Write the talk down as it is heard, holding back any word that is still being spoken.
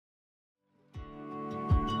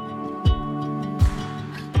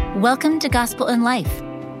Welcome to Gospel in Life.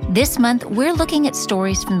 This month, we're looking at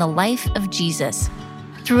stories from the life of Jesus.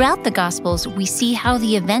 Throughout the Gospels, we see how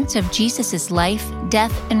the events of Jesus' life,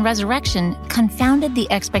 death, and resurrection confounded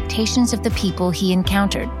the expectations of the people he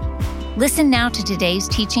encountered. Listen now to today's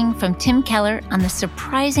teaching from Tim Keller on the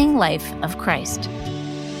surprising life of Christ.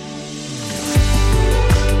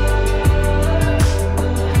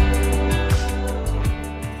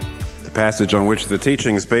 The passage on which the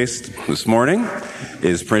teaching is based this morning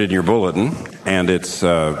is printed in your bulletin, and it's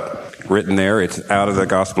written there. It's out of the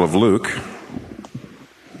Gospel of Luke,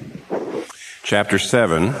 chapter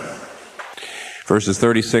 7, verses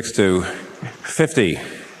 36 to 50.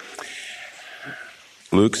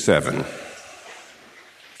 Luke 7.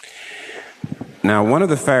 Now, one of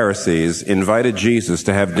the Pharisees invited Jesus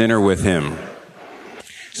to have dinner with him.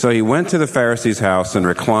 So he went to the Pharisee's house and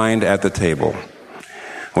reclined at the table.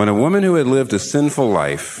 When a woman who had lived a sinful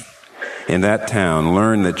life in that town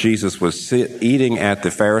learned that Jesus was eating at the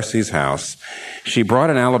Pharisee's house, she brought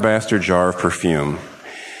an alabaster jar of perfume,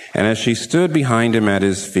 and as she stood behind him at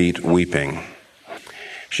his feet weeping,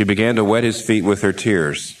 she began to wet his feet with her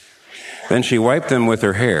tears. Then she wiped them with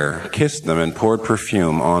her hair, kissed them, and poured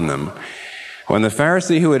perfume on them. When the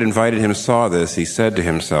Pharisee who had invited him saw this, he said to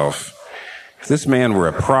himself, "If this man were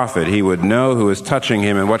a prophet, he would know who is touching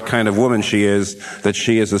him and what kind of woman she is, that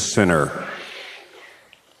she is a sinner."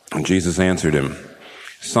 And Jesus answered him,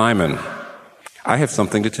 "Simon, I have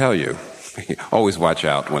something to tell you." Always watch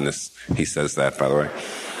out when he says that, by the way.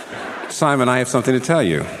 "Simon, I have something to tell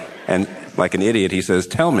you." And like an idiot, he says,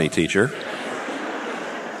 "Tell me, teacher."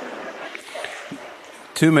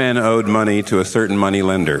 2 men owed money to a certain money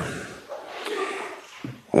lender.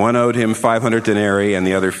 One owed him 500 denarii and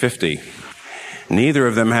the other 50. Neither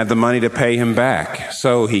of them had the money to pay him back,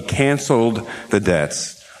 so he canceled the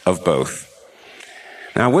debts of both.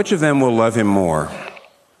 Now, which of them will love him more?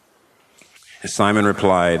 Simon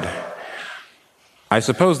replied, "I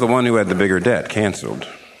suppose the one who had the bigger debt canceled."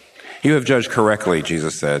 "You have judged correctly,"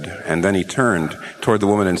 Jesus said. And then he turned toward the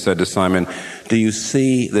woman and said to Simon, "Do you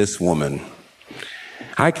see this woman?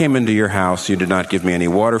 I came into your house. You did not give me any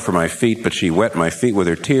water for my feet, but she wet my feet with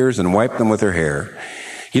her tears and wiped them with her hair.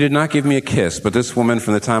 You did not give me a kiss, but this woman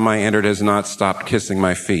from the time I entered has not stopped kissing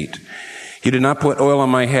my feet. You did not put oil on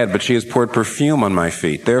my head, but she has poured perfume on my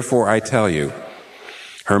feet. Therefore, I tell you,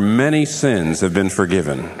 her many sins have been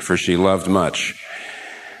forgiven, for she loved much.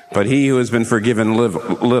 But he who has been forgiven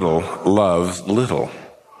little loves little."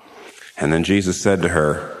 And then Jesus said to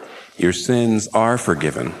her, "Your sins are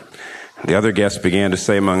forgiven." The other guests began to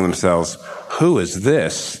say among themselves, "Who is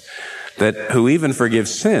this who even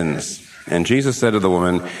forgives sins?" And Jesus said to the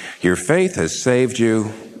woman, "Your faith has saved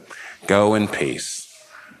you. Go in peace."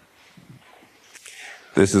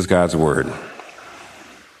 This is God's word.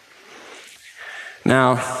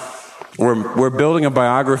 Now, we're building a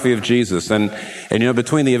biography of Jesus, and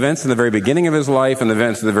between the events in the very beginning of his life and the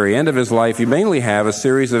events at the very end of his life, you mainly have a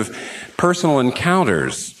series of personal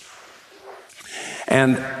encounters.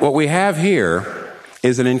 And what we have here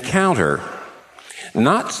is an encounter,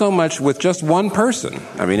 not so much with just one person.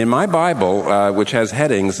 I mean, in my Bible, which has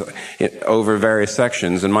headings over various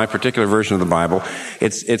sections, in my particular version of the Bible,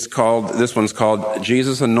 this one's called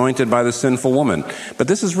Jesus Anointed by the Sinful Woman. But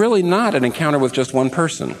this is really not an encounter with just one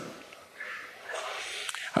person.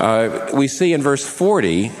 We see in verse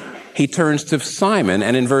 40, he turns to Simon,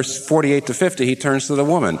 and in verse 48 to 50, he turns to the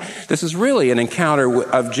woman. This is really an encounter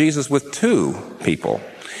of Jesus with two people.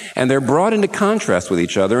 And they're brought into contrast with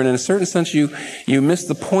each other, and in a certain sense, you miss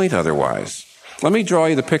the point otherwise. Let me draw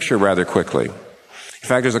you the picture rather quickly. In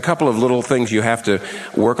fact, there's a couple of little things you have to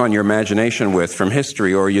work on your imagination with from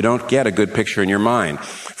history, or you don't get a good picture in your mind.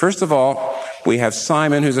 First of all, we have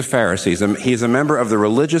Simon, who's a Pharisee. He's a member of the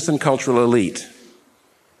religious and cultural elite.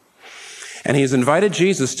 And he's invited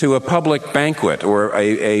Jesus to a public banquet, or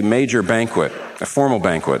a major banquet, a formal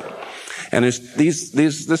banquet. And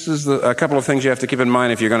this is a couple of things you have to keep in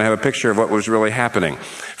mind if you're going to have a picture of what was really happening.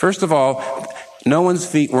 First of all, no one's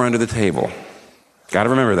feet were under the table. Got to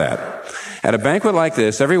remember that. At a banquet like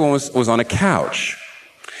this, everyone was on a couch.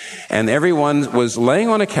 And everyone was laying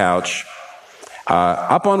on a couch,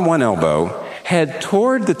 up on one elbow, head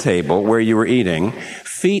toward the table where you were eating,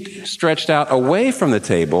 feet stretched out away from the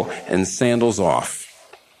table, and sandals off.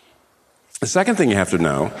 The second thing you have to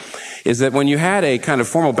know is that when you had a kind of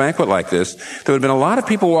formal banquet like this, there would have been a lot of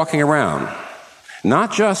people walking around.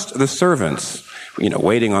 Not just the servants,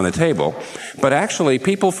 waiting on the table, but actually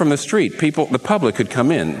people from the street, the public could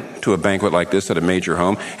come in to a banquet like this at a major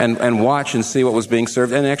home and watch and see what was being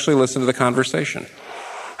served and actually listen to the conversation.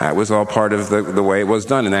 That was all part of the way it was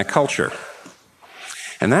done in that culture.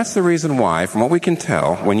 And that's the reason why, from what we can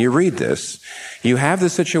tell, when you read this, you have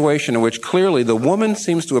this situation in which clearly the woman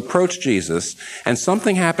seems to approach Jesus, and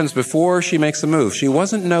something happens before she makes a move. She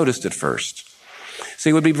wasn't noticed at first.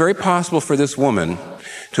 See, it would be very possible for this woman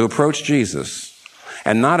to approach Jesus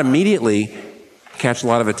and not immediately catch a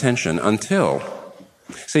lot of attention until,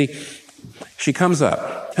 see, she comes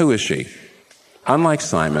up. Who is she? Unlike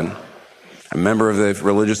Simon, a member of the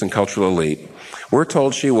religious and cultural elite, we're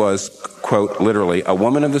told she was, quote, literally, a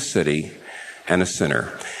woman of the city and a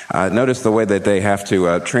sinner. Notice the way that they have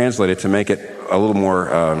to translate it to make it a little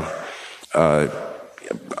more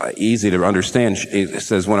easy to understand. It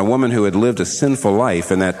says, when a woman who had lived a sinful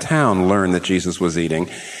life in that town learned that Jesus was eating,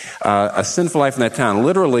 a sinful life in that town,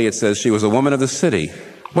 literally it says she was a woman of the city.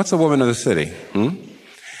 What's a woman of the city?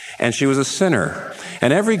 And she was a sinner.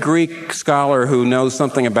 And every Greek scholar who knows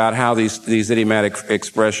something about how these idiomatic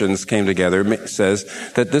expressions came together says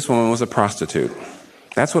that this woman was a prostitute.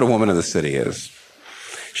 That's what a woman of the city is.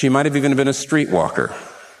 She might have even been a streetwalker.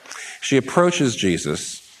 She approaches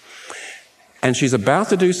Jesus, and she's about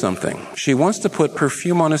to do something. She wants to put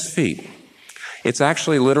perfume on his feet. It's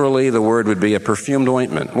actually literally, the word would be a perfumed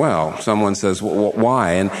ointment. Well, someone says,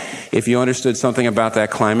 why? And if you understood something about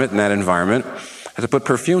that climate and that environment, to put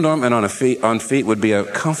perfumed ointment on feet would be a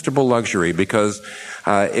comfortable luxury because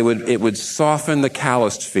it would soften the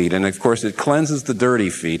calloused feet, and of course it cleanses the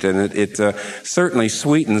dirty feet, and it certainly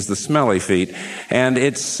sweetens the smelly feet, and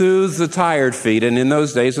it soothes the tired feet. And in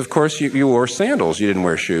those days, of course, you wore sandals; you didn't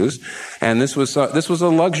wear shoes, and this was a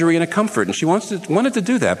luxury and a comfort. And she wanted to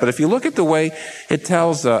do that. But if you look at the way it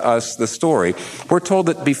tells us the story, we're told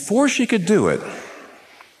that before she could do it,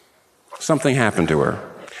 something happened to her.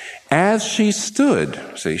 As she stood,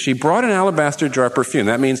 see, she brought an alabaster jar of perfume.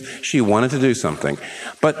 That means she wanted to do something.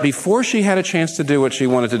 But before she had a chance to do what she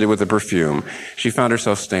wanted to do with the perfume, she found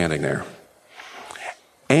herself standing there.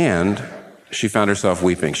 And she found herself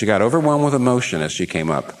weeping. She got overwhelmed with emotion as she came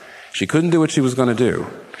up. She couldn't do what she was going to do.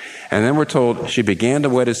 And then we're told she began to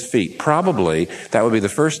wet his feet. Probably that would be the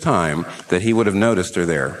first time that he would have noticed her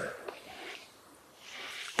there,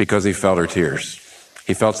 because he felt her tears.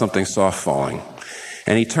 He felt something soft falling.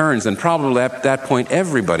 And he turns, and probably at that point,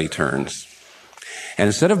 everybody turns. And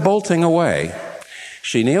instead of bolting away,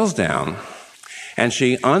 she kneels down, and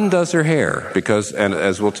she undoes her hair, because, and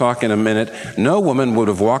as we'll talk in a minute, no woman would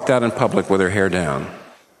have walked out in public with her hair down.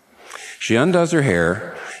 She undoes her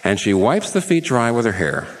hair, and she wipes the feet dry with her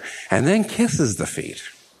hair, and then kisses the feet,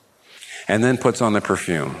 and then puts on the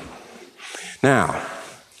perfume. Now,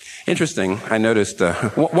 interesting, I noticed,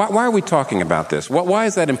 why are we talking about this? Why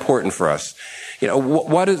is that important for us? You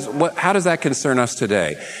know, how does that concern us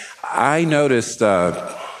today? I noticed,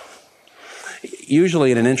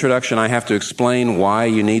 usually in an introduction, I have to explain why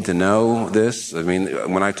you need to know this. I mean,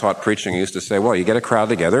 when I taught preaching, I used to say, well, you get a crowd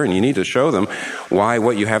together and you need to show them why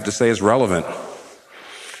what you have to say is relevant.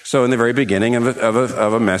 So in the very beginning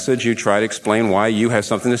of a message, you try to explain why you have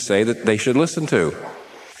something to say that they should listen to.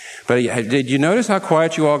 But did you notice how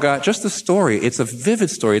quiet you all got? Just the story. It's a vivid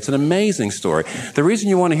story. It's an amazing story. The reason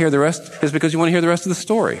you want to hear the rest is because you want to hear the rest of the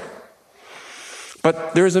story.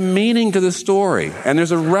 But there's a meaning to the story, and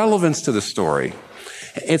there's a relevance to the story.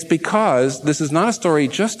 It's because this is not a story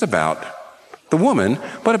just about the woman,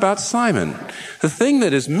 but about Simon. The thing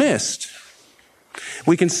that is missed,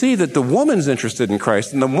 we can see that the woman's interested in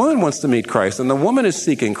Christ, and the woman wants to meet Christ, and the woman is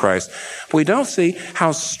seeking Christ. But we don't see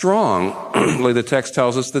how strongly the text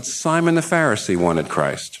tells us that Simon the Pharisee wanted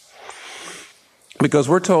Christ. Because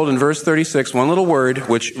we're told in verse 36, one little word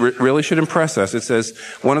which really should impress us. It says,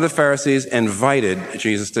 one of the Pharisees invited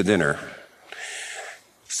Jesus to dinner.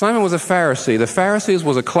 Simon was a Pharisee. The Pharisees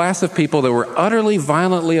was a class of people that were utterly,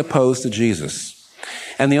 violently opposed to Jesus.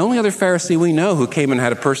 And the only other Pharisee we know who came and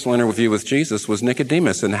had a personal interview with Jesus was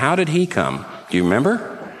Nicodemus. And how did he come? Do you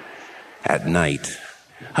remember? At night.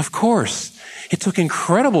 Of course. It took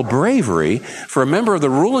incredible bravery for a member of the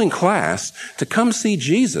ruling class to come see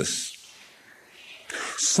Jesus.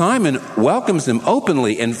 Simon welcomes him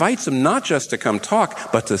openly, invites him not just to come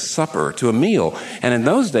talk, but to supper, to a meal. And in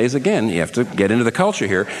those days, again, you have to get into the culture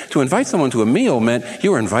here. To invite someone to a meal meant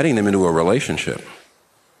you were inviting them into a relationship.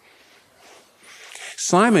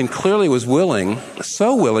 Simon clearly was willing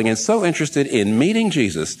and so interested in meeting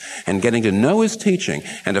Jesus and getting to know his teaching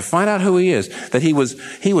and to find out who he is, that he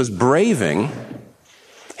was braving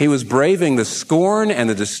the scorn and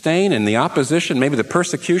the disdain and the opposition, maybe the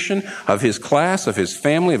persecution of his class, of his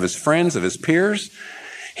family, of his friends, of his peers.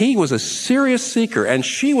 He was a serious seeker, and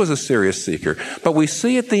she was a serious seeker. But we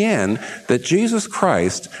see at the end that Jesus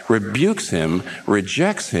Christ rebukes him,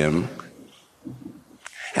 rejects him,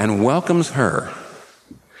 and welcomes her.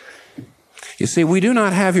 You see, we do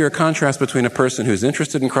not have here a contrast between a person who's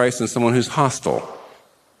interested in Christ and someone who's hostile.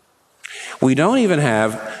 We don't even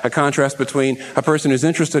have a contrast between a person who's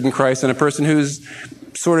interested in Christ and a person who's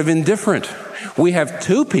sort of indifferent. We have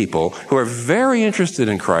two people who are very interested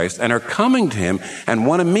in Christ and are coming to him and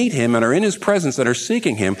want to meet him and are in his presence and are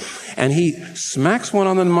seeking him, and he smacks one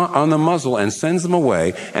on the muzzle and sends them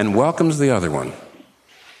away and welcomes the other one.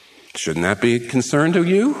 Shouldn't that be a concern to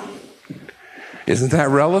you? Isn't that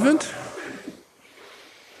relevant?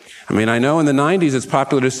 I mean, I know in the 90s it's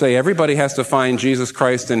popular to say everybody has to find Jesus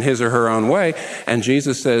Christ in his or her own way, and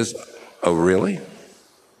Jesus says, oh, really?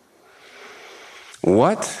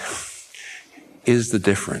 What is the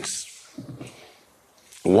difference?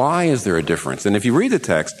 Why is there a difference? And if you read the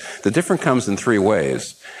text, the difference comes in three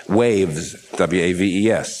ways. Waves,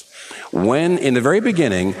 W-A-V-E-S. When, in the very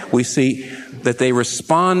beginning, we see that they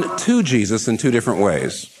respond to Jesus in two different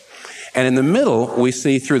ways. And in the middle, we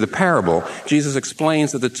see through the parable, Jesus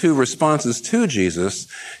explains that the two responses to Jesus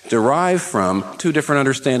derive from two different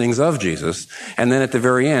understandings of Jesus. And then at the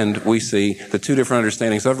very end, we see the two different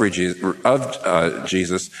understandings of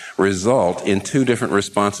Jesus result in two different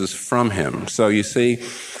responses from him. So you see,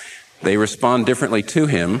 they respond differently to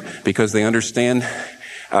him because they understand,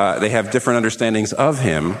 they have different understandings of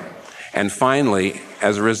him. And finally,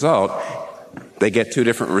 as a result, they get two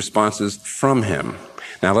different responses from him.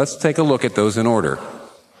 Now let's take a look at those in order.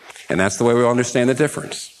 And that's the way we understand the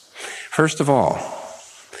difference. First of all,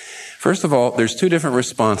 there's two different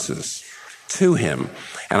responses to him.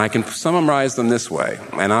 And I can summarize them this way.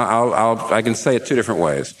 And I can say it two different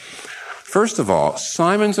ways. First of all,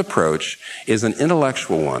 Simon's approach is an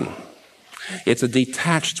intellectual one. It's a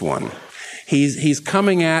detached one. He's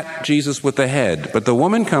coming at Jesus with the head, but the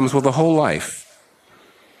woman comes with the whole life.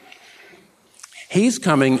 He's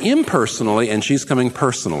coming impersonally, and she's coming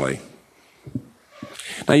personally.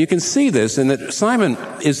 Now, you can see this in that Simon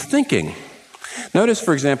is thinking. Notice,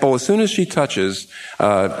 for example, as soon as she touches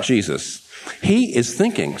Jesus, he is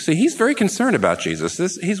thinking. See, he's very concerned about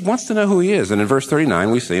Jesus. He wants to know who he is. And in verse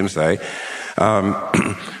 39, we see him say,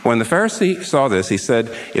 when the Pharisee saw this, he said,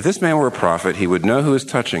 if this man were a prophet, he would know who is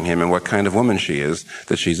touching him and what kind of woman she is,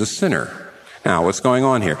 that she's a sinner. Now, what's going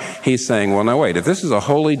on here? He's saying, well, now wait, if this is a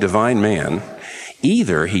holy, divine man,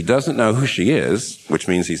 either he doesn't know who she is, which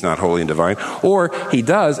means he's not holy and divine, or he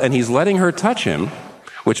does and he's letting her touch him,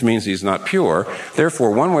 which means he's not pure.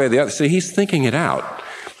 Therefore, one way or the other, see, he's thinking it out.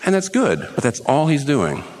 And that's good, but that's all he's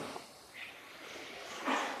doing.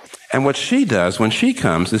 And what she does when she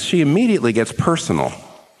comes is she immediately gets personal.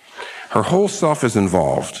 Her whole self is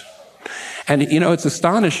involved. And, you know, it's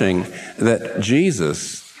astonishing that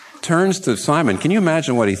Jesus turns to Simon. Can you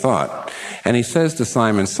imagine what he thought? And he says to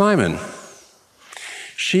Simon, Simon,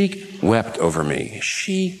 she wept over me.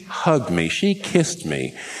 She hugged me. She kissed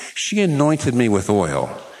me. She anointed me with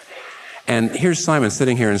oil. And here's Simon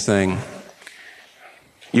sitting here and saying,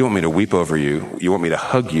 you want me to weep over you? You want me to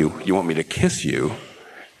hug you? You want me to kiss you?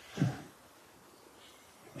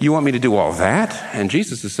 You want me to do all that? And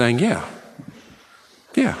Jesus is saying, yeah.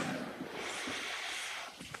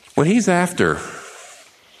 What he's after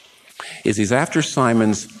is he's after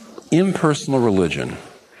Simon's impersonal religion.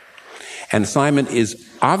 And Simon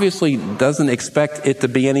obviously doesn't expect it to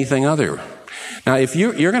be anything other. Now, if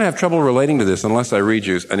you're going to have trouble relating to this unless I read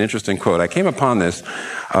you an interesting quote. I came upon this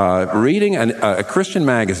reading a Christian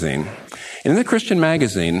magazine. In the Christian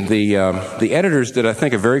magazine, the editors did, I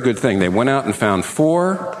think, a very good thing. They went out and found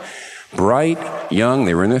 4 bright, young,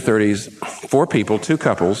 they were in their 30s, 4 people, 2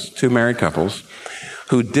 couples, 2 married couples,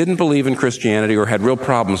 who didn't believe in Christianity or had real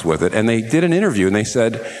problems with it. And they did an interview and they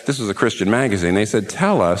said, this was a Christian magazine, they said,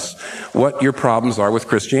 tell us what your problems are with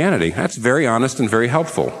Christianity. That's very honest and very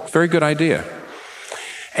helpful. Very good idea.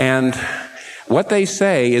 And what they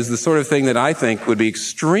say is the sort of thing that I think would be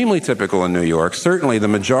extremely typical in New York, certainly the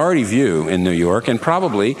majority view in New York, and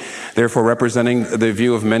probably, therefore, representing the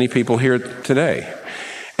view of many people here today.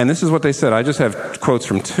 And this is what they said. I just have quotes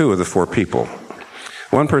from 2 of the 4 people.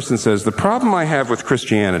 One person says, the problem I have with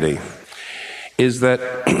Christianity is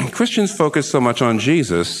that Christians focus so much on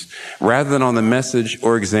Jesus rather than on the message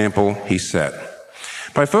or example he set.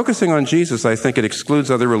 By focusing on Jesus, I think it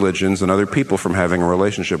excludes other religions and other people from having a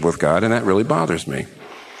relationship with God, and that really bothers me.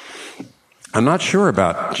 I'm not sure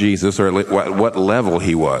about Jesus or at what level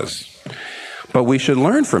he was, but we should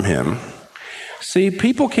learn from him. See,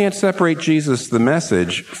 people can't separate Jesus'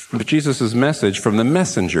 message from the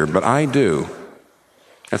messenger, but I do.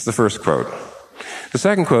 That's the first quote. The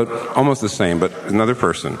second quote, almost the same, but another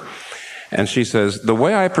person. And she says, the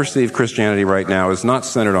way I perceive Christianity right now is not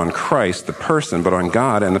centered on Christ, the person, but on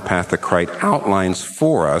God and the path that Christ outlines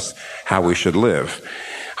for us how we should live.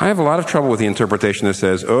 I have a lot of trouble with the interpretation that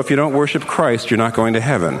says, oh, if you don't worship Christ, you're not going to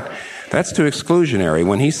heaven. That's too exclusionary.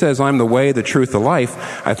 When he says, I'm the way, the truth, the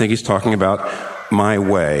life, I think he's talking about my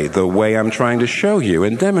way, the way I'm trying to show you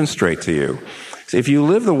and demonstrate to you. So if you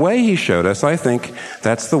live the way he showed us, I think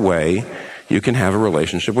that's the way you can have a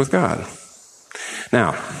relationship with God.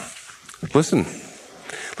 Now, listen,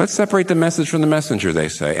 let's separate the message from the messenger, they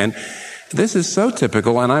say. And this is so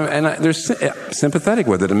typical, and they're sympathetic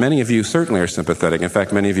with it, and many of you certainly are sympathetic. In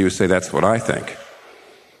fact, many of you say that's what I think.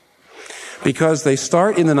 Because they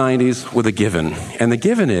start in the 90s with a given, and the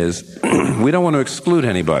given is, we don't want to exclude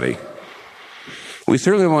anybody. We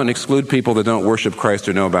certainly don't want to exclude people that don't worship Christ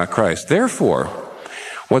or know about Christ. Therefore,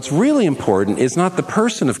 what's really important is not the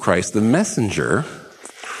person of Christ, the messenger.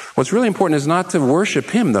 What's really important is not to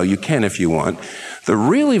worship him, though you can if you want. The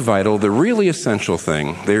really vital, the really essential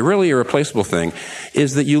thing, the really irreplaceable thing,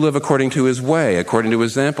 is that you live according to his way, according to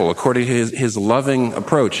his example, according to his loving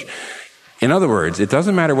approach. In other words, it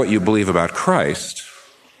doesn't matter what you believe about Christ.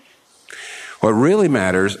 What really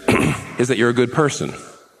matters is that you're a good person.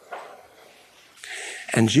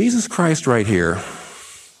 And Jesus Christ right here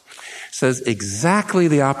says exactly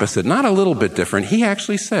the opposite, not a little bit different. He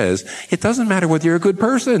actually says, it doesn't matter whether you're a good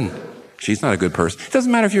person. She's not a good person. It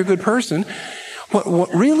doesn't matter if you're a good person.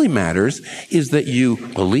 What really matters is that you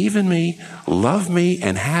believe in me, love me,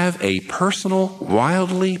 and have a personal,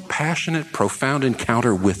 wildly passionate, profound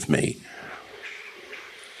encounter with me.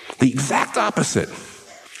 The exact opposite.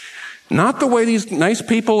 Not the way these nice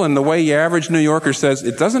people and the way your average New Yorker says,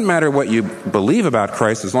 it doesn't matter what you believe about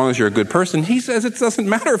Christ as long as you're a good person. He says it doesn't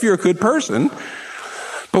matter if you're a good person,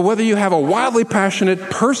 but whether you have a wildly passionate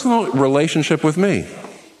personal relationship with me.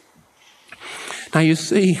 Now you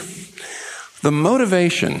see, the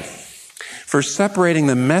motivation for separating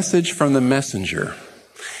the message from the messenger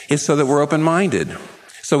is so that we're open-minded,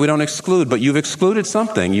 so we don't exclude. But you've excluded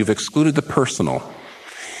something. You've excluded the personal.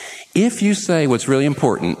 If you say what's really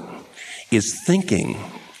important is thinking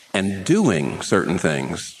and doing certain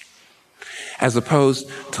things, as opposed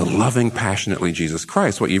to loving passionately Jesus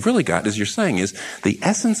Christ, what you've really got is you're saying is the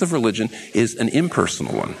essence of religion is an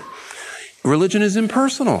impersonal one. Religion is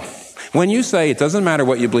impersonal. When you say it doesn't matter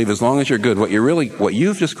what you believe as long as you're good, what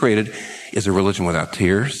you've just created is a religion without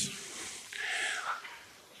tears,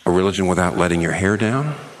 a religion without letting your hair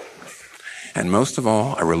down, and most of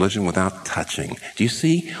all, a religion without touching. Do you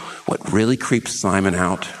see what really creeps Simon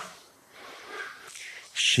out?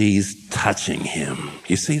 She's touching him.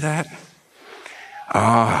 You see that?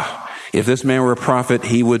 If this man were a prophet,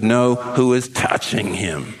 he would know who is touching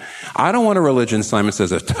him. I don't want a religion, Simon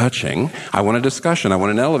says, of touching. I want a discussion. I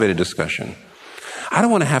want an elevated discussion. I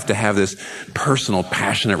don't want to have this personal,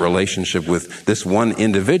 passionate relationship with this one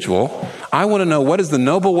individual. I want to know what is the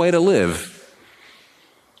noble way to live.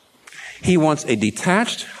 He wants a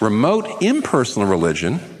detached, remote, impersonal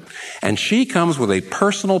religion, and she comes with a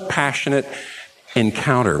personal, passionate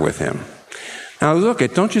encounter with him. Now look,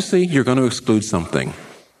 don't you see? You're going to exclude something.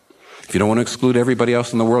 If you don't want to exclude everybody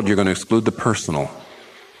else in the world, you're going to exclude the personal.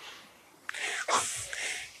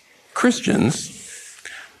 Christians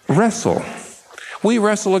wrestle. We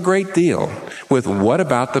wrestle a great deal with what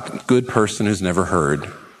about the good person who's never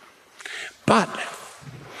heard. But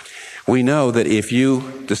we know that if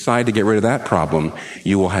you decide to get rid of that problem,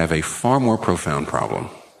 you will have a far more profound problem.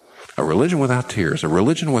 A religion without tears, a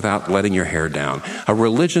religion without letting your hair down, a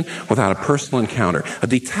religion without a personal encounter, a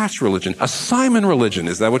detached religion, a Simon religion.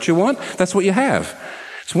 Is that what you want? That's what you have.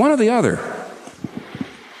 It's one or the other.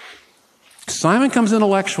 Simon comes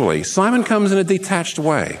intellectually. Simon comes in a detached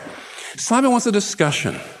way. Simon wants a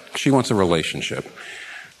discussion. She wants a relationship.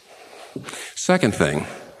 Second thing,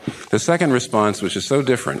 the second response, which is so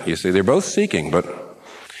different. You see, they're both seeking, but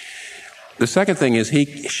the second thing is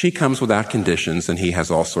she comes without conditions and he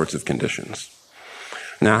has all sorts of conditions.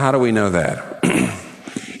 Now, how do we know that?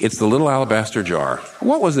 It's the little alabaster jar.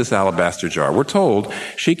 What was this alabaster jar? We're told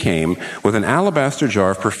she came with an alabaster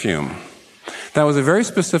jar of perfume. That was a very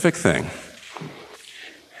specific thing.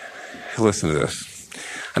 Listen to this.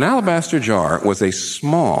 An alabaster jar was a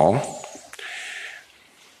small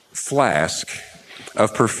flask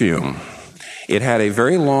of perfume. It had a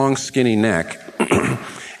very long, skinny neck,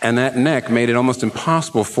 and that neck made it almost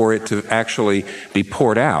impossible for it to actually be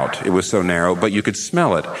poured out. It was so narrow, but you could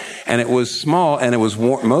smell it. And it was small, and it was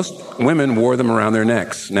most women wore them around their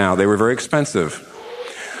necks. Now, they were very expensive,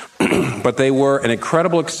 but they were an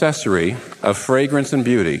incredible accessory of fragrance and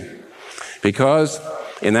beauty, because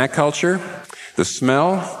in that culture, the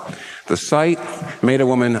smell, the sight made a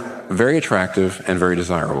woman very attractive and very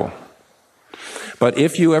desirable. But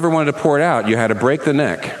if you ever wanted to pour it out, you had to break the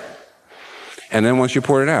neck. And then once you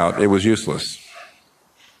poured it out, it was useless.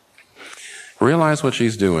 Realize what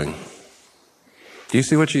she's doing. Do you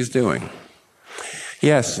see what she's doing?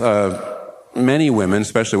 Yes, many women,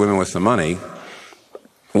 especially women with some money,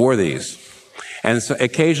 wore these. And so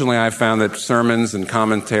occasionally I've found that sermons and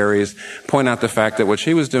commentaries point out the fact that what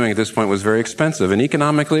she was doing at this point was very expensive. And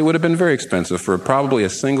economically, it would have been very expensive for probably a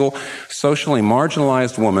single, socially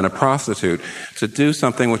marginalized woman, a prostitute, to do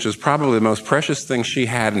something which is probably the most precious thing she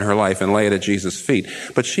had in her life and lay it at Jesus' feet.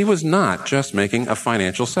 But she was not just making a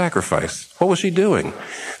financial sacrifice. What was she doing?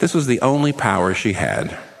 This was the only power she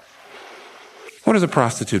had. What has a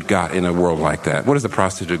prostitute got in a world like that? What has the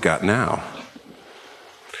prostitute got now?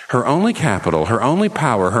 Her only capital, her only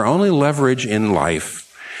power, her only leverage in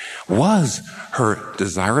life was her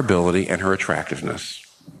desirability and her attractiveness.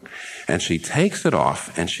 And she takes it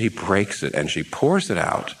off and she breaks it and she pours it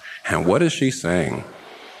out. And what is she saying?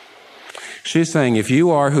 She's saying, if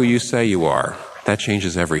you are who you say you are, that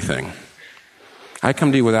changes everything. I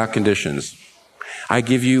come to you without conditions. I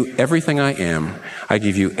give you everything I am. I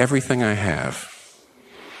give you everything I have.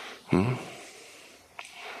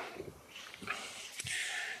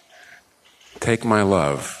 Take my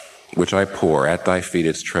love, which I pour at thy feet,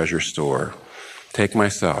 its treasure store. Take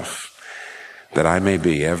myself, that I may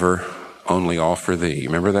be ever only all for thee.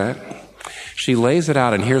 Remember that? She lays it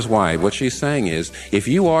out, and here's why. What she's saying is, if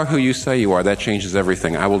you are who you say you are, that changes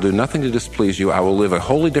everything. I will do nothing to displease you. I will live a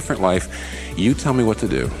wholly different life. You tell me what to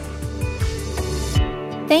do.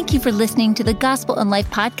 Thank you for listening to the Gospel and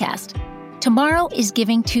Life podcast. Tomorrow is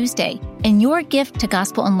Giving Tuesday, and your gift to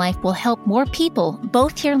Gospel and Life will help more people,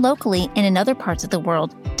 both here locally and in other parts of the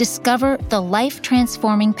world, discover the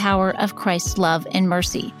life-transforming power of Christ's love and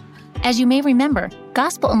mercy. As you may remember,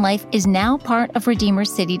 Gospel and Life is now part of Redeemer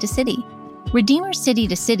City to City. Redeemer City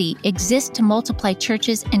to City exists to multiply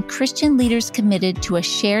churches and Christian leaders committed to a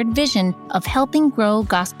shared vision of helping grow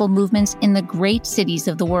gospel movements in the great cities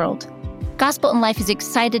of the world. Gospel and Life is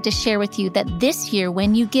excited to share with you that this year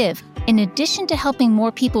when you give, in addition to helping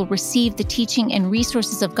more people receive the teaching and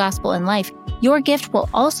resources of Gospel and Life, your gift will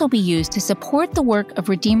also be used to support the work of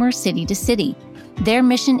Redeemer City to City. Their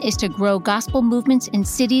mission is to grow gospel movements in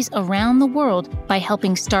cities around the world by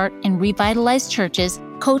helping start and revitalize churches,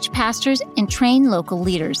 coach pastors, and train local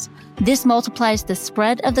leaders. This multiplies the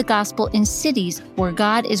spread of the gospel in cities where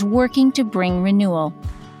God is working to bring renewal.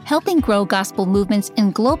 Helping grow gospel movements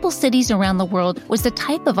in global cities around the world was the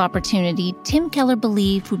type of opportunity Tim Keller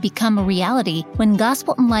believed would become a reality when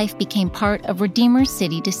Gospel and Life became part of Redeemer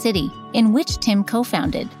City to City, in which Tim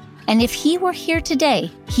co-founded. And if he were here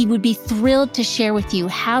today, he would be thrilled to share with you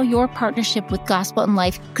how your partnership with Gospel and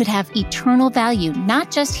Life could have eternal value, not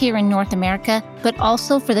just here in North America, but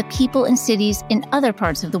also for the people and cities in other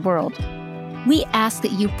parts of the world. We ask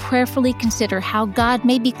that you prayerfully consider how God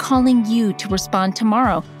may be calling you to respond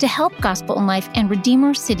tomorrow to help Gospel and Life and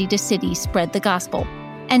Redeemer City to City spread the gospel.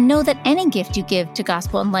 And know that any gift you give to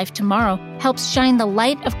Gospel and Life tomorrow helps shine the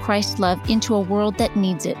light of Christ's love into a world that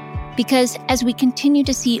needs it. Because as we continue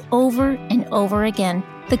to see over and over again,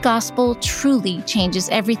 the gospel truly changes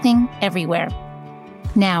everything, everywhere.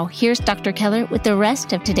 Now, here's Dr. Keller with the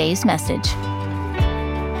rest of today's message.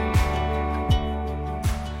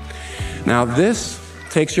 Now, this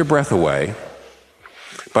takes your breath away,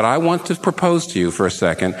 but I want to propose to you for a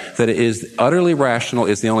second that it is utterly rational,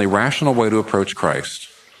 is the only rational way to approach Christ.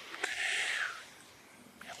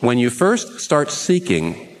 When you first start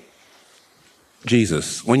seeking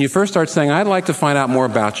Jesus, when you first start saying, I'd like to find out more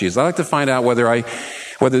about Jesus, I'd like to find out whether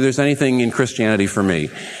there's anything in Christianity for me,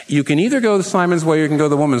 you can either go the Simon's way or you can go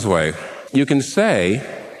the woman's way. You can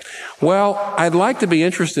say, well, I'd like to be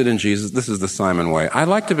interested in Jesus. This is the Simon way.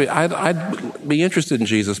 I'd be interested in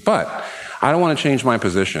Jesus, but I don't want to change my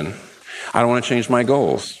position. I don't want to change my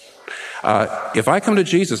goals. If I come to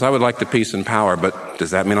Jesus, I would like the peace and power, but does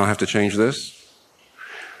that mean I'll have to change this?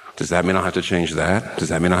 Does that mean I'll have to change that? Does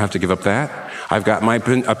that mean I'll have to give up that? I've got my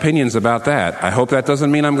opinions about that. I hope that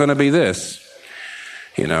doesn't mean I'm going to be this.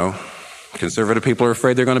 You know, conservative people are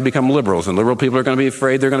afraid they're going to become liberals, and liberal people are going to be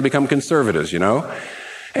afraid they're going to become conservatives, you know?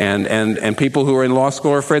 And people who are in law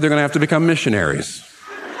school are afraid they're going to have to become missionaries.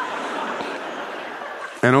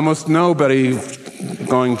 And almost nobody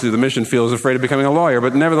going to the mission field is afraid of becoming a lawyer,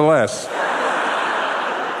 but nevertheless,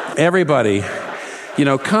 everybody,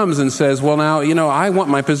 comes and says, well, now, I want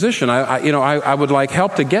my position. I would like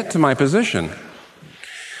help to get to my position.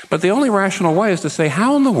 But the only rational way is to say,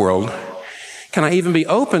 how in the world can I even be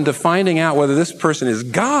open to finding out whether this person is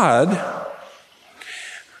God,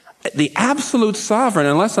 the absolute sovereign,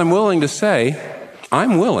 unless I'm willing to say,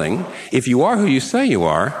 I'm willing, if you are who you say you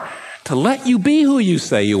are, to let you be who you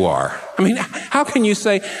say you are. I mean, how can you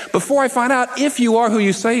say, before I find out if you are who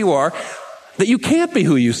you say you are, that you can't be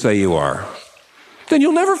who you say you are? then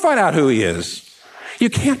you'll never find out who he is. You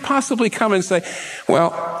can't possibly come and say,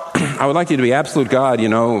 well, I would like you to be absolute God,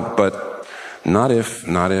 but not if.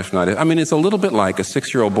 I mean, it's a little bit like a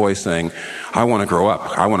 6-year-old boy saying, I want to grow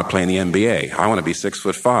up. I want to play in the NBA. I want to be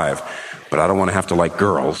 6'5", but I don't want to have to like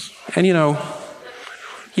girls. And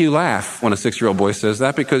you laugh when a 6-year-old boy says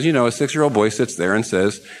that because, a 6-year-old boy sits there and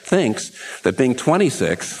thinks that being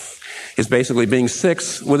 26 is basically being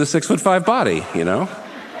 6 with a 6'5" body,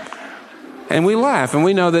 And we laugh, and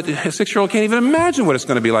we know that a 6-year-old can't even imagine what it's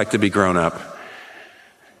going to be like to be grown up.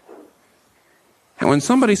 And when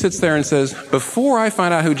somebody sits there and says, before I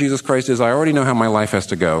find out who Jesus Christ is, I already know how my life has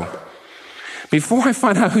to go. Before I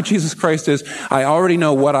find out who Jesus Christ is, I already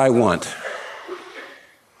know what I want.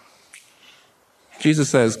 Jesus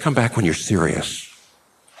says, come back when you're serious.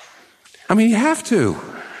 I mean, you have to.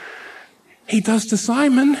 He does to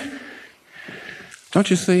Simon.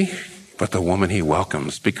 Don't you see? But the woman he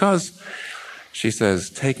welcomes, because she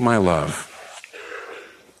says, take my love.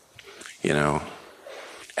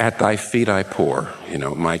 At thy feet I pour,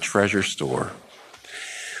 my treasure store.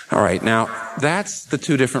 All right, now that's the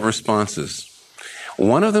two different responses.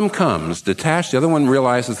 One of them comes detached. The other one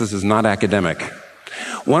realizes this is not academic.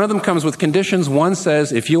 One of them comes with conditions. One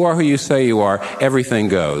says, if you are who you say you are, everything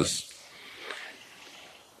goes.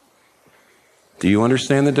 Do you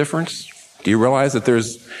understand the difference? Do you realize that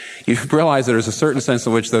there's a certain sense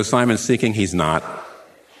in which though Simon's seeking, he's not.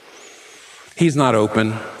 He's not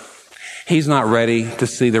open. He's not ready to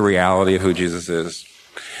see the reality of who Jesus is.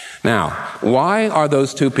 Now, why are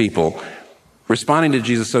those two people responding to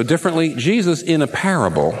Jesus so differently? Jesus, in a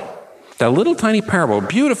parable, that little tiny parable,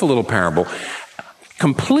 beautiful little parable,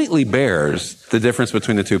 completely bears the difference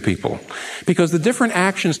between the two people. Because the different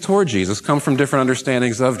actions toward Jesus come from different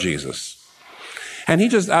understandings of Jesus. And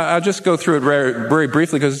I'll just go through it very, very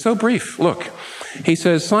briefly because it's so brief. Look, he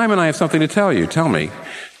says, Simon, I have something to tell you. Tell me.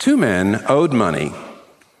 2 men owed money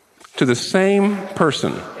to the same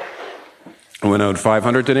person. One owed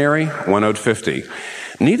 500 denarii, one owed 50.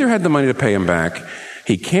 Neither had the money to pay him back.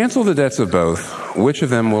 He canceled the debts of both. Which of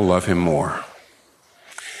them will love him more?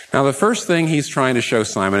 Now, the first thing he's trying to show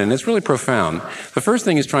Simon, and it's really profound, the first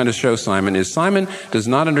thing he's trying to show Simon is Simon does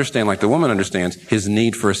not understand, like the woman understands, his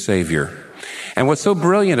need for a Savior. And what's so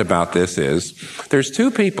brilliant about this is there's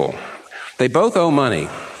 2 people. They both owe money.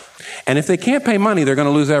 And if they can't pay money, they're going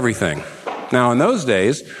to lose everything. Now, in those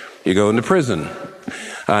days, you go into prison.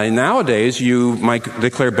 Nowadays, you might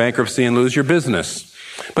declare bankruptcy and lose your business.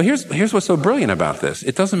 But here's what's so brilliant about this.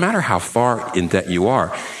 It doesn't matter how far in debt you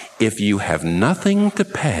are. If you have nothing to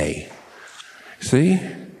pay, see?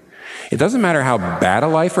 It doesn't matter how bad a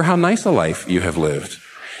life or how nice a life you have lived.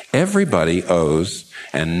 Everybody owes,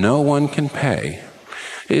 and no one can pay.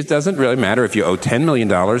 It doesn't really matter if you owe $10 million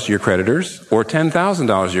to your creditors or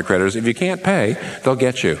 $10,000 to your creditors. If you can't pay, they'll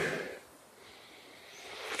get you.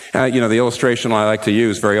 The illustration I like to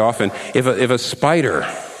use very often, if a spider,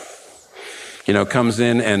 comes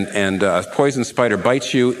in and a poison spider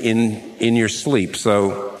bites you in your sleep,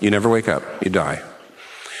 so you never wake up, you die.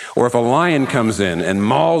 Or if a lion comes in and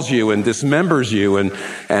mauls you and dismembers you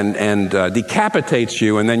and decapitates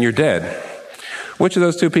you, and then you're dead. Which of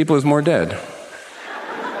those 2 people is more dead?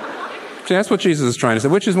 See, that's what Jesus is trying to say.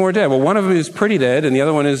 Which is more dead? Well, one of them is pretty dead and the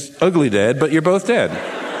other one is ugly dead, but you're both dead.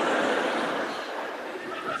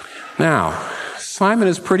 Now, Simon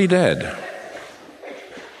is pretty dead.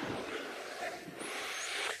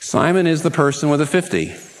 Simon is the person with the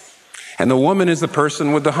 50. And the woman is the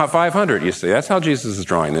person with the 500, you see. That's how Jesus is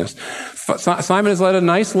drawing this. Simon has led a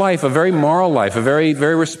nice life, a very moral life, a very,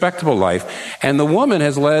 very respectable life. And the woman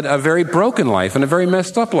has led a very broken life and a very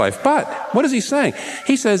messed up life. But what is he saying?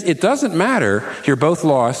 He says, it doesn't matter. You're both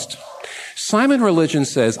lost. Simon religion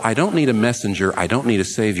says, I don't need a messenger. I don't need a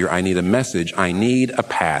savior. I need a message. I need a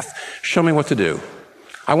path. Show me what to do.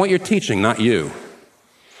 I want your teaching, not you.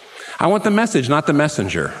 I want the message, not the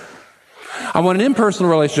messenger. I want an impersonal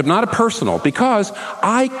relationship, not a personal, because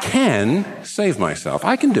I can save myself.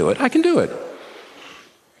 I can do it. I can do it.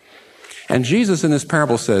 And Jesus in this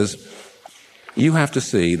parable says, you have to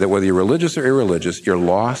see that whether you're religious or irreligious, you're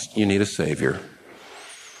lost, you need a savior.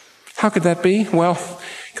 How could that be? Well,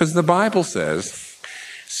 because the Bible says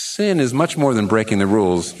sin is much more than breaking the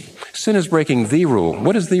rules. Sin is breaking the rule.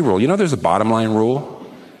 What is the rule? There's a bottom line rule.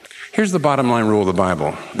 Here's the bottom line rule of the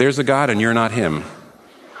Bible. There's a God and you're not him.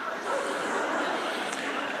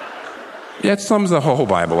 That sums the whole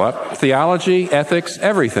Bible up. Theology, ethics,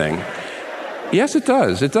 everything. Yes, it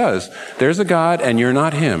does. It does. There's a God and you're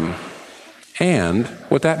not him. And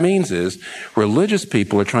what that means is religious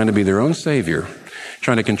people are trying to be their own savior,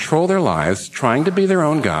 trying to control their lives, trying to be their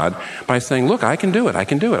own God by saying, look, I can do it. I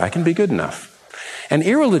can do it. I can be good enough. And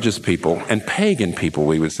irreligious people and pagan people,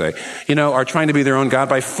 we would say, are trying to be their own God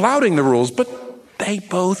by flouting the rules, but they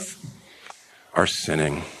both are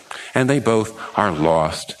sinning. And they both are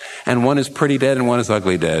lost. And one is pretty dead and one is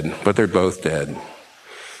ugly dead, but they're both dead.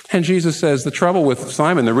 And Jesus says the trouble with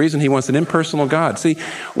Simon, the reason he wants an impersonal God. See,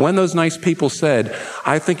 when those nice people said,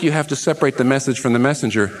 I think you have to separate the message from the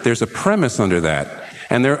messenger, there's a premise under that.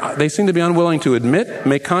 And they seem to be unwilling to admit,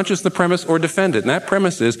 make conscious the premise, or defend it. And that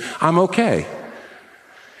premise is, I'm okay.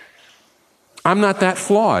 I'm not that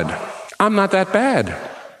flawed. I'm not that bad.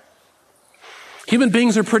 Human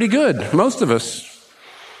beings are pretty good, most of us.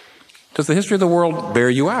 Does the history of the world bear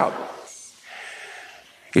you out?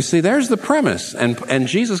 You see, there's the premise. And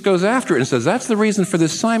Jesus goes after it and says, that's the reason for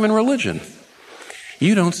this Simon religion.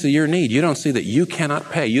 You don't see your need. You don't see that you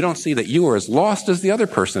cannot pay. You don't see that you are as lost as the other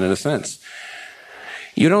person in a sense.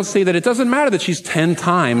 You don't see that it doesn't matter that she's 10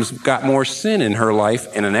 times got more sin in her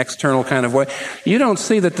life in an external kind of way. You don't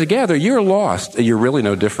see that together you're lost. You're really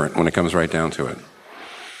no different when it comes right down to it.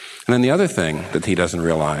 And then the other thing that he doesn't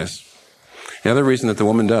realize, the other reason that the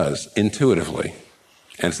woman does intuitively,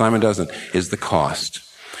 and Simon doesn't, is the cost.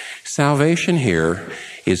 Salvation here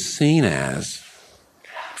is seen as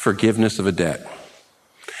forgiveness of a debt.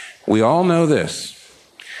 We all know this.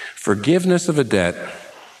 Forgiveness of a debt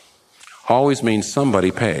always means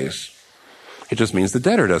somebody pays. It just means the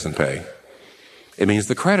debtor doesn't pay. It means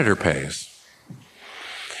the creditor pays.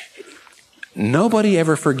 Nobody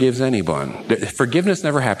ever forgives anyone. Forgiveness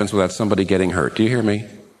never happens without somebody getting hurt. Do you hear me?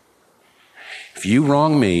 If you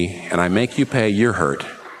wrong me and I make you pay, you're hurt.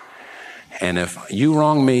 And if you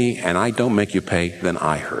wrong me and I don't make you pay, then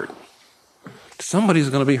I hurt. Somebody's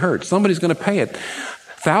going to be hurt. Somebody's going to pay it.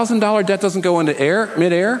 $1,000 debt doesn't go into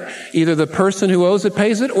midair. Either the person who owes it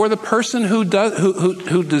pays it, or the person who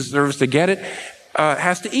deserves to get it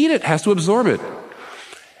has to eat it, has to absorb it.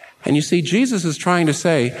 And you see, Jesus is trying to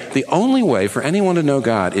say the only way for anyone to know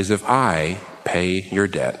God is if I pay your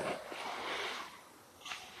debt.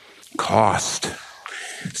 Cost.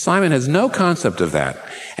 Simon has no concept of that.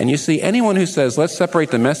 And you see, anyone who says, let's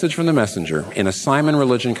separate the message from the messenger in a Simon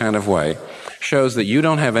religion kind of way, shows that you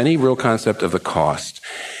don't have any real concept of the cost.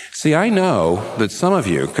 See, I know that some of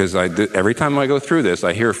you, because every time I go through this,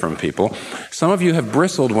 I hear from people, some of you have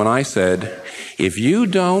bristled when I said, if you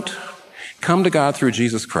don't come to God through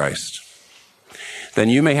Jesus Christ, then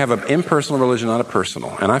you may have an impersonal religion, not a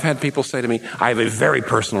personal. And I've had people say to me, I have a very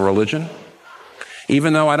personal religion.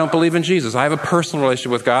 Even though I don't believe in Jesus, I have a personal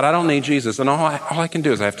relationship with God. I don't need Jesus. And all I can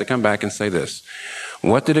do is I have to come back and say this.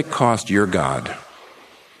 What did it cost your God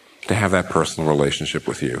to have that personal relationship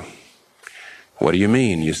with you? What do you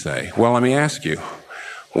mean, you say? Well, let me ask you,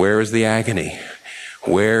 where is the agony?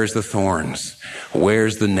 Where's the thorns?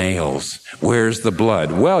 Where's the nails? Where's the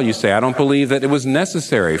blood? Well, you say, I don't believe that it was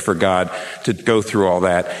necessary for God to go through all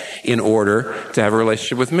that in order to have a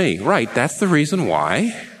relationship with me. Right, that's the reason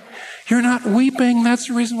why you're not weeping. That's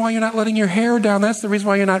the reason why you're not letting your hair down. That's the reason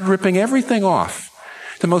why you're not ripping everything off,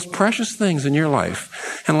 the most precious things in your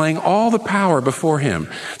life, and laying all the power before Him.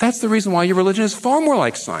 That's the reason why your religion is far more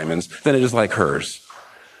like Simon's than it is like hers.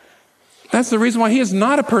 That's the reason why he is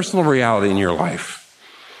not a personal reality in your life.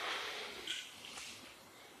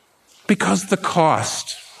 Because the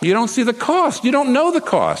cost. You don't see the cost. You don't know the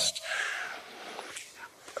cost.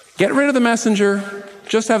 Get rid of the messenger.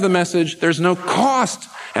 Just have the message. There's no cost.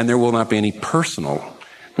 And there will not be any personal.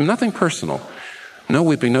 Nothing personal. No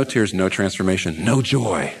weeping, no tears, no transformation, no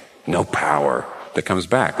joy, no power that comes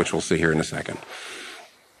back, which we'll see here in a second.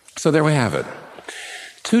 So there we have it.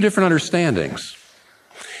 Two different understandings.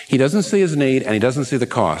 He doesn't see his need and he doesn't see the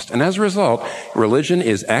cost. And as a result, religion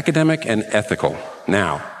is academic and ethical.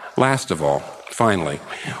 Now, last of all, finally,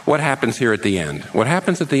 what happens here at the end? What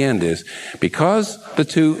happens at the end is, because the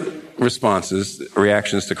two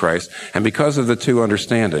reactions to Christ, and because of the two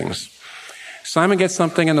understandings, Simon gets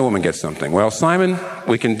something and the woman gets something. Well, Simon,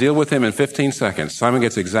 we can deal with him in 15 seconds. Simon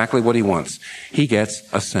gets exactly what he wants. He gets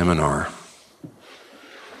a seminar.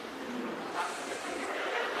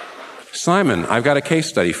 Simon, I've got a case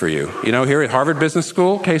study for you. You know, here at Harvard Business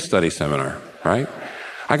School, case study seminar, right?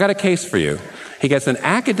 I got a case for you. He gets an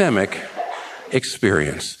academic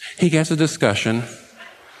experience. He gets a discussion,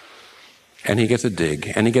 and he gets a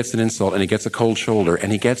dig, and he gets an insult, and he gets a cold shoulder,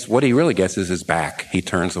 and he gets, what he really gets is his back. He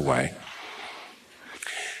turns away.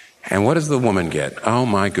 And what does the woman get? Oh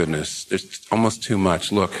my goodness, there's almost too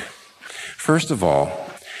much. Look, first of all,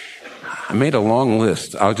 I made a long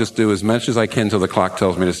list. I'll just do as much as I can till the clock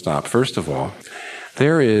tells me to stop. First of all,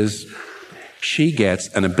 she gets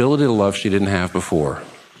an ability to love she didn't have before.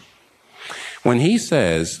 When he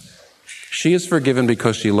says she is forgiven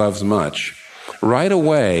because she loves much, right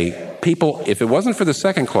away, people, if it wasn't for the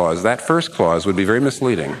second clause, that first clause would be very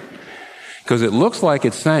misleading. Because it looks like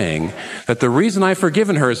it's saying that the reason I've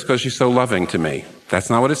forgiven her is because she's so loving to me. That's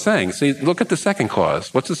not what it's saying. See, look at the second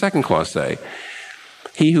clause. What's the second clause say?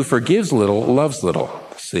 He who forgives little loves little.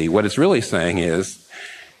 See, what it's really saying is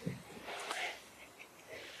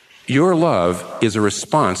your love is a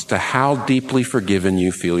response to how deeply forgiven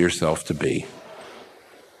you feel yourself to be.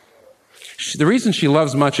 The reason she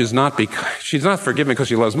loves much is not because she's not forgiven because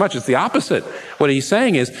she loves much. It's the opposite. What he's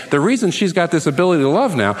saying is the reason she's got this ability to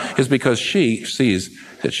love now is because she sees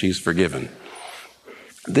that she's forgiven.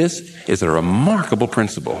 This is a remarkable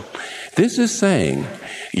principle. This is saying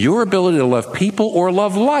your ability to love people or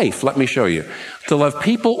love life, let me show you, to love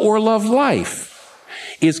people or love life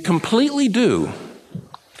is completely due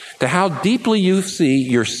to how deeply you see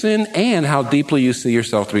your sin and how deeply you see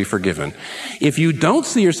yourself to be forgiven. If you don't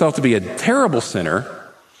see yourself to be a terrible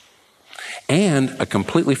sinner and a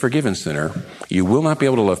completely forgiven sinner, you will not be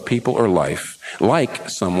able to love people or life like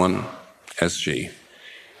someone as she.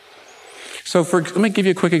 So let me give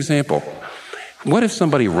you a quick example. What if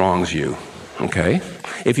somebody wrongs you? Okay.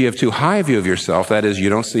 If you have too high a view of yourself, that is, you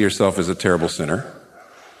don't see yourself as a terrible sinner.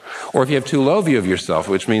 Or if you have too low a view of yourself,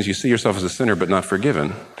 which means you see yourself as a sinner but not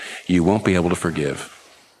forgiven, you won't be able to forgive.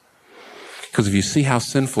 Because if you see how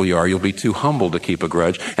sinful you are, you'll be too humble to keep a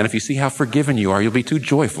grudge. And if you see how forgiven you are, you'll be too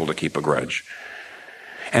joyful to keep a grudge.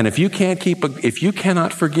 And if you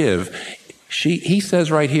cannot forgive, he says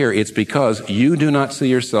right here, it's because you do not see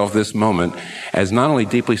yourself this moment as not only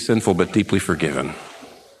deeply sinful, but deeply forgiven.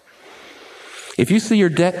 If you see your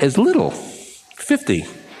debt as little, 50,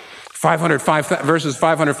 505 versus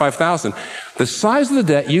 505,000, the size of the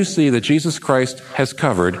debt you see that Jesus Christ has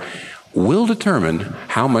covered will determine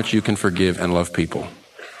how much you can forgive and love people.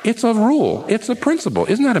 It's a rule. It's a principle.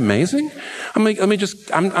 Isn't that amazing?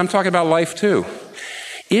 I'm talking about life too.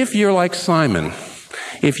 If you're like Simon,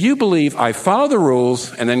 if you believe I follow the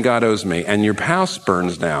rules and then God owes me and your house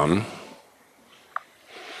burns down,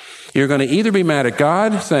 you're going to either be mad at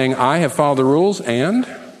God saying I have followed the rules and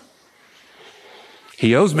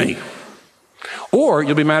he owes me. Or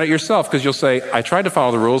you'll be mad at yourself because you'll say, I tried to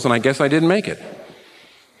follow the rules and I guess I didn't make it.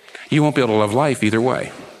 You won't be able to love life either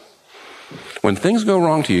way. When things go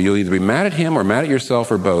wrong to you, you'll either be mad at him or mad at yourself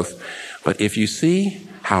or both. But if you see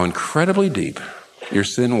how incredibly deep your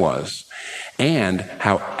sin was and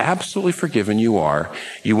how absolutely forgiven you are,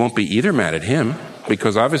 you won't be either mad at him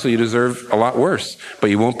because obviously you deserve a lot worse, but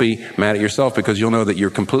you won't be mad at yourself because you'll know that you're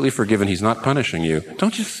completely forgiven. He's not punishing you.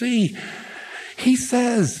 Don't you see? He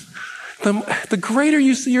says, the greater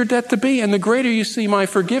you see your debt to be and the greater you see my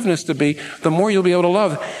forgiveness to be, the more you'll be able to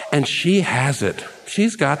love. And she has it.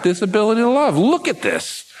 She's got this ability to love. Look at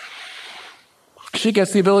this. She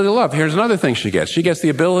gets the ability to love. Here's another thing she gets. She gets the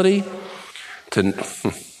ability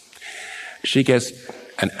she gets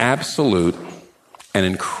an absolute and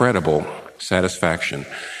incredible satisfaction.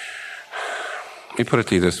 Let me put it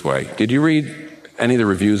to you this way. Did you read any of the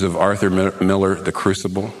reviews of Arthur Miller, The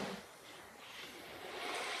Crucible?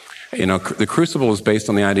 You know, The Crucible is based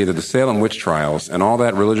on the idea that the Salem witch trials and all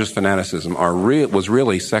that religious fanaticism was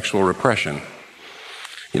really sexual repression.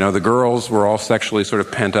 You know, the girls were all sexually sort of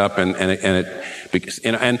pent up and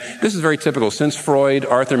this is very typical. Since Freud,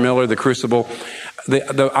 Arthur Miller, The Crucible,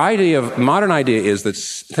 the modern idea is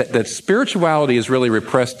that spirituality is really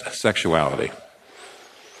repressed sexuality.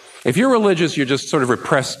 If you're religious, you're just sort of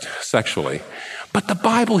repressed sexually. But the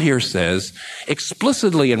Bible here says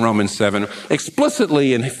explicitly in Romans 7,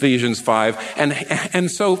 explicitly in Ephesians 5, and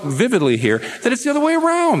so vividly here that it's the other way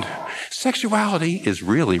around. Sexuality is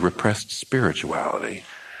really repressed spirituality.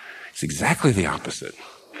 It's exactly the opposite.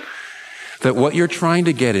 That what you're trying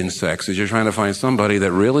to get in sex is you're trying to find somebody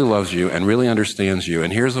that really loves you and really understands you.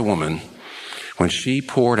 And here's a woman, when she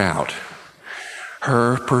poured out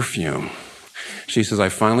her perfume, she says, I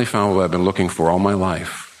finally found what I've been looking for all my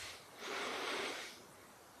life.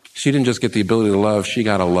 She didn't just get the ability to love, she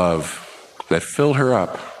got a love that filled her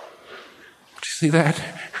up. Do you see that?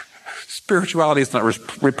 Spirituality is not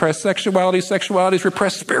repressed sexuality. Sexuality is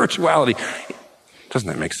repressed spirituality. Doesn't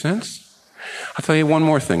that make sense? I'll tell you one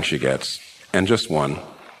more thing she gets, and just one,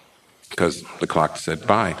 because the clock said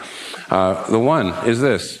bye. The one is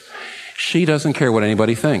this. She doesn't care what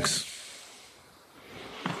anybody thinks.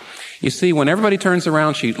 You see, when everybody turns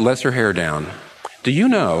around, she lets her hair down. Do you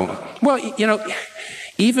know? Well, you know,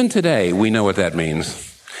 even today, we know what that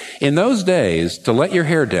means. In those days, to let your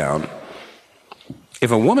hair down, if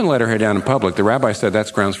a woman let her hair down in public, the rabbi said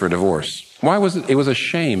that's grounds for divorce. Why was it? It was a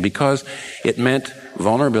shame because it meant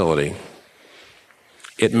vulnerability.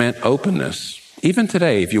 It meant openness. Even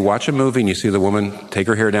today, if you watch a movie and you see the woman take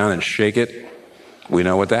her hair down and shake it, We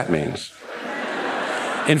know what that means.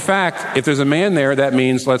 In fact, if there's a man there, that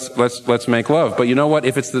means let's make love. But you know what?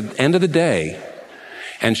 If it's the end of the day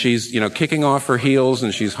and she's, kicking off her heels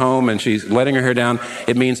and she's home and she's letting her hair down,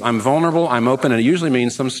 it means I'm vulnerable, I'm open, and it usually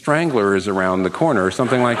means some strangler is around the corner or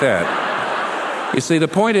something like that. You see, the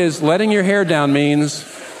point is, letting your hair down means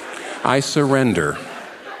I surrender.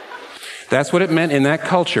 That's what it meant in that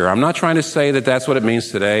culture. I'm not trying to say that that's what it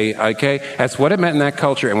means today, okay? That's what it meant in that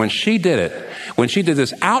culture. And when she did it, when she did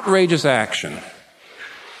this outrageous action,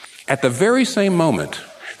 at the very same moment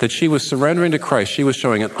that she was surrendering to Christ, she was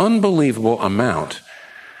showing an unbelievable amount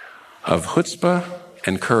of chutzpah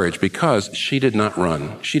and courage because she did not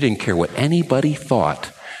run. She didn't care what anybody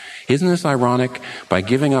thought. Isn't this ironic? By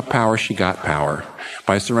giving up power, she got power.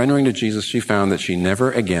 By surrendering to Jesus, she found that she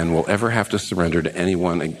never again will ever have to surrender to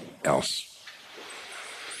anyone else.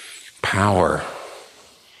 Power,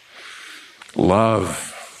 love,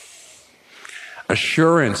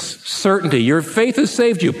 assurance, certainty. Your faith has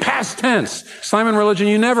saved you. Past tense. Simon religion,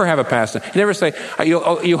 you never have a past tense. You never say,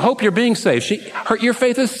 you hope you're being saved. Your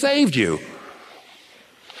faith has saved you.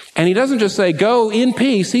 And he doesn't just say, go in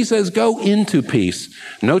peace. He says, go into peace.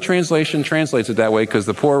 No translation translates it that way because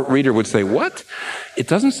the poor reader would say, what? It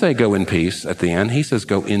doesn't say go in peace at the end. He says,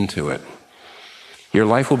 go into it. Your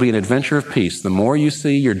life will be an adventure of peace. The more you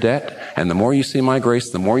see your debt and the more you see my grace,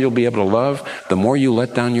 the more you'll be able to love, the more you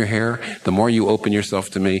let down your hair, the more you open yourself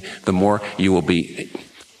to me, the more you will be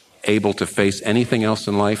able to face anything else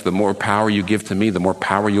in life. The more power you give to me, the more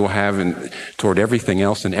power you'll have toward everything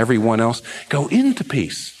else and everyone else. Go into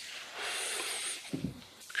peace.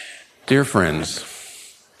 Dear friends,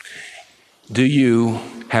 do you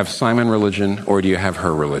have Simon religion or do you have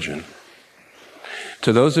her religion?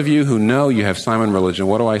 To those of you who know you have Simon religion,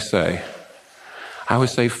 what do I say? I would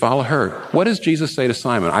say, follow her. What does Jesus say to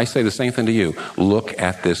Simon? I say the same thing to you. Look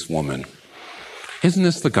at this woman. Isn't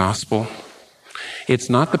this the gospel? It's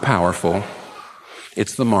not the powerful,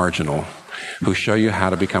 it's the marginal who show you how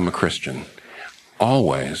to become a Christian.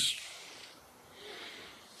 Always.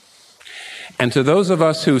 And to those of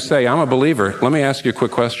us who say, I'm a believer, let me ask you a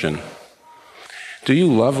quick question. Do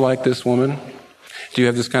you love like this woman? Do you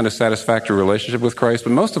have this kind of satisfactory relationship with Christ?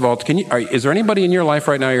 But most of all, is there anybody in your life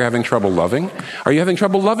right now you're having trouble loving? Are you having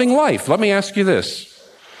trouble loving life? Let me ask you this.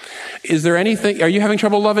 Are you having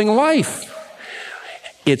trouble loving life?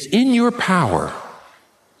 It's in your power.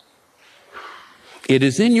 It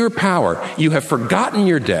is in your power. You have forgotten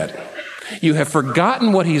your debt. You have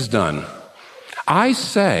forgotten what he's done. I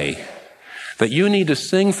say that you need to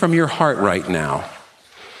sing from your heart right now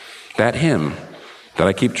that hymn that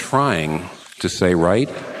I keep trying to say right,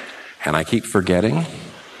 and I keep forgetting.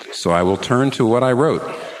 So I will turn to what I wrote,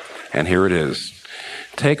 and here it is.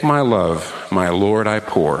 Take my love, my Lord, I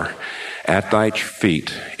pour at thy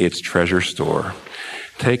feet its treasure store.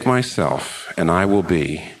 Take myself, and I will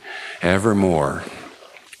be evermore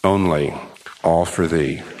only all for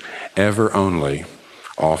thee. Ever only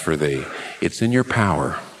all for thee. It's in your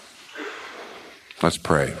power. Let's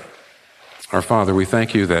pray. Our Father, we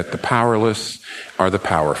thank you that the powerless are the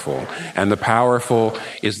powerful, and the powerful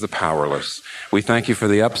is the powerless. We thank you for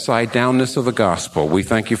the upside-downness of the gospel. We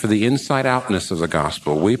thank you for the inside-outness of the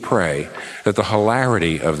gospel. We pray that the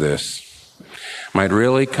hilarity of this might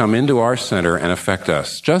really come into our center and affect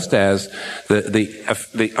us, just as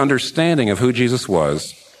the understanding of who Jesus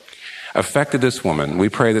was affected this woman. We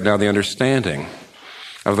pray that now the understanding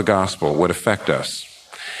of the gospel would affect us.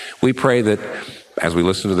 We pray that as we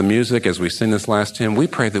listen to the music, as we sing this last hymn, we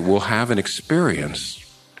pray that we'll have an experience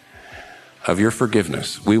of your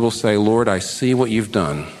forgiveness. We will say, Lord, I see what you've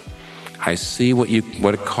done. I see what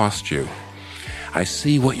it cost you. I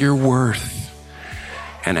see what you're worth.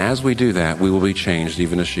 And as we do that, we will be changed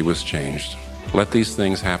even as she was changed. Let these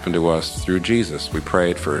things happen to us through Jesus. We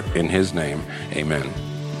pray it in his name. Amen.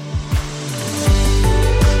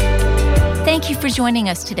 Thank you for joining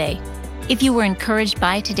us today. If you were encouraged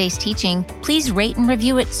by today's teaching, please rate and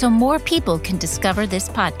review it so more people can discover this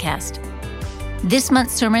podcast. This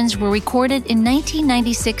month's sermons were recorded in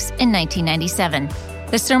 1996 and 1997.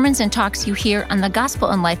 The sermons and talks you hear on the Gospel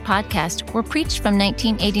and Life podcast were preached from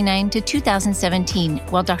 1989 to 2017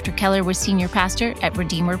 while Dr. Keller was senior pastor at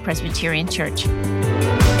Redeemer Presbyterian Church.